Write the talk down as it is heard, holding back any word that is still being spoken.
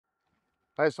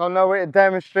Right, so I'm now going to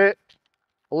demonstrate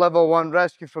level 1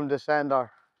 rescue from descender.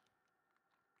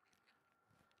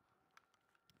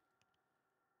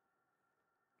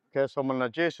 Okay, so I'm on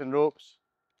adjacent ropes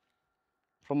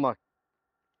from my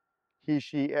he,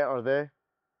 she, it or they.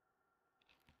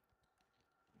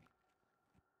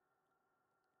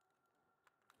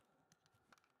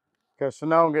 Okay, so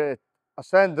now I'm going to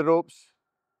ascend the ropes.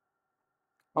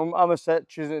 I'm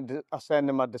choosing to ascend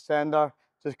in my descender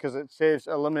just because it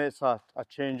eliminates a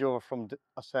changeover from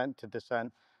ascent to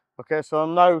descent. Okay, so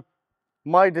now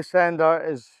my descender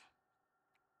is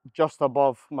just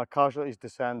above my casualties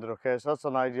descender. Okay, so that's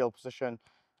an ideal position.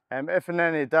 If in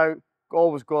any doubt,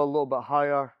 always go a little bit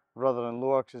higher rather than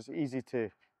lower because it's easy to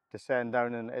descend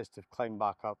down than it is to climb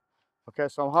back up. Okay,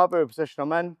 so I'm happy with the position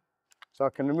I'm in. So I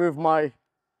can remove my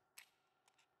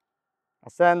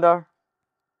ascender.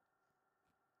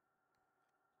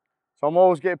 So I'm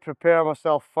always going to prepare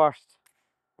myself first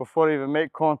before I even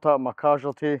make contact with my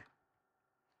casualty.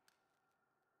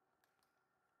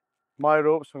 My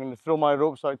ropes, I'm going to throw my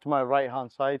ropes out to my right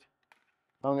hand side.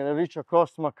 I'm going to reach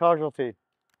across to my casualty.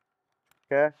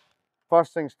 Okay,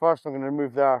 first things first, I'm going to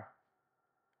remove their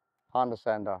hand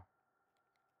ascender.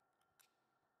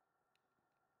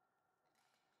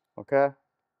 Okay,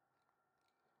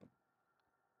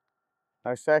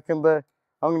 now secondly,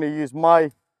 I'm going to use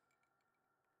my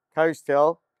cow's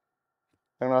tail.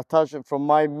 I'm going to attach it from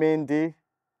my main D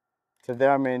to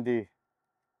their main D.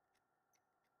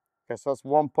 Okay, so that's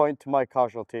 1 point to my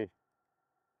casualty.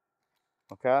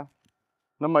 Okay,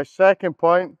 now my second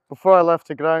point, before I left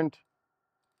the ground,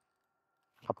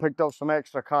 I picked up some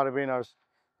extra carabiners.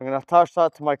 I'm going to attach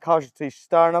that to my casualty's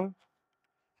sternum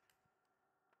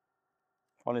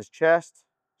on his chest,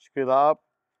 screw that up.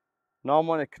 Now I'm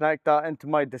going to connect that into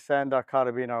my descender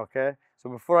carabiner, okay? So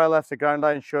before I left the ground,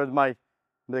 I ensured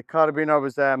the carabiner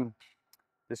was,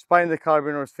 the spine of the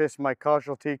carabiner was facing my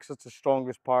casualty because it's the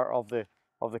strongest part of the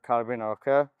carabiner,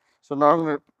 okay? So now I'm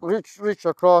going to reach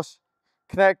across,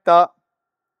 connect that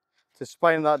to the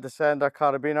spine of that descender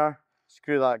carabiner,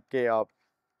 screw that gate up,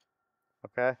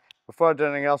 okay? Before I do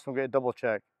anything else, I'm going to double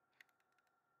check.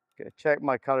 Okay, check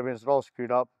my carabiners are all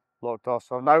screwed up, locked off.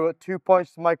 So I've now got 2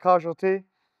 points to my casualty.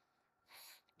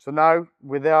 So now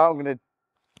with that, I'm going to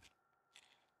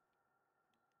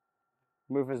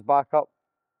move his back up.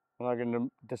 And I'm going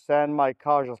to descend my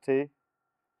casualty.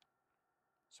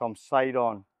 So I'm side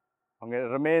on. I'm going to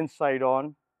remain side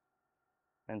on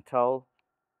until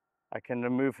I can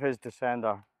remove his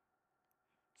descender.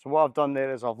 So what I've done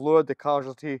there is I've lowered the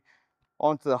casualty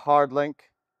onto the hard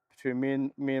link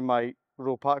between me and my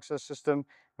rope access system.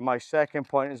 And my second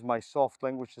point is my soft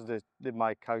link, which is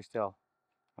my cow's tail.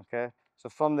 Okay, so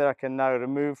from there I can now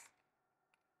remove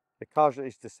the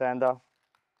casualty's descender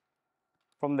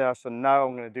from there. So now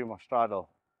I'm going to do my straddle.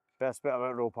 Best bit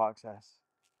about rope access.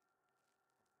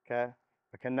 Okay,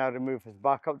 I can now remove his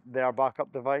their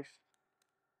backup device.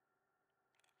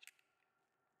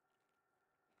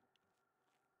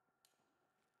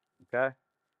 Okay,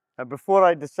 and before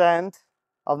I descend,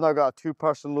 I've now got a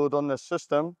 2-person load on this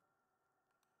system.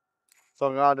 So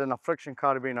I'm going to add in a friction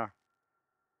carabiner.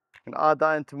 I'm going to add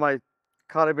that into my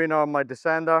carabiner on my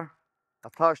descender,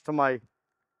 attached to my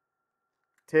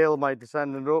tail of my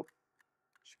descending rope,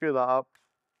 screw that up.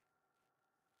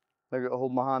 Now I've got to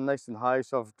hold my hand nice and high,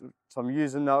 so I'm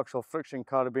using the actual friction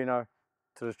carabiner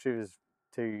to retrieve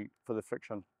for the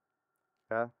friction.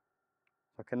 Okay,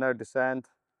 I can now descend.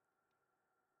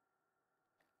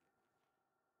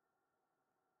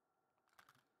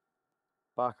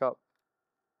 Back up,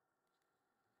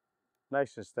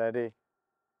 nice and steady.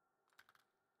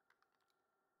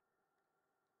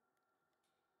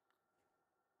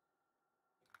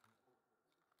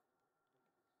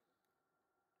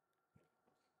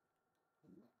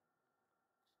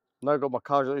 Now I've got my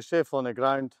casualty safely on the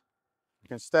ground. I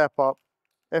can step up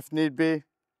if need be.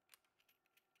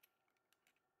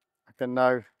 I can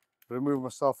now remove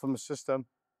myself from the system,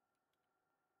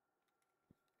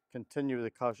 continue the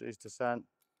casualty's descent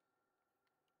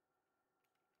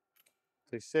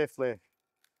to safely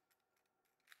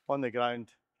on the ground,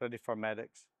 ready for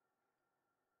medics.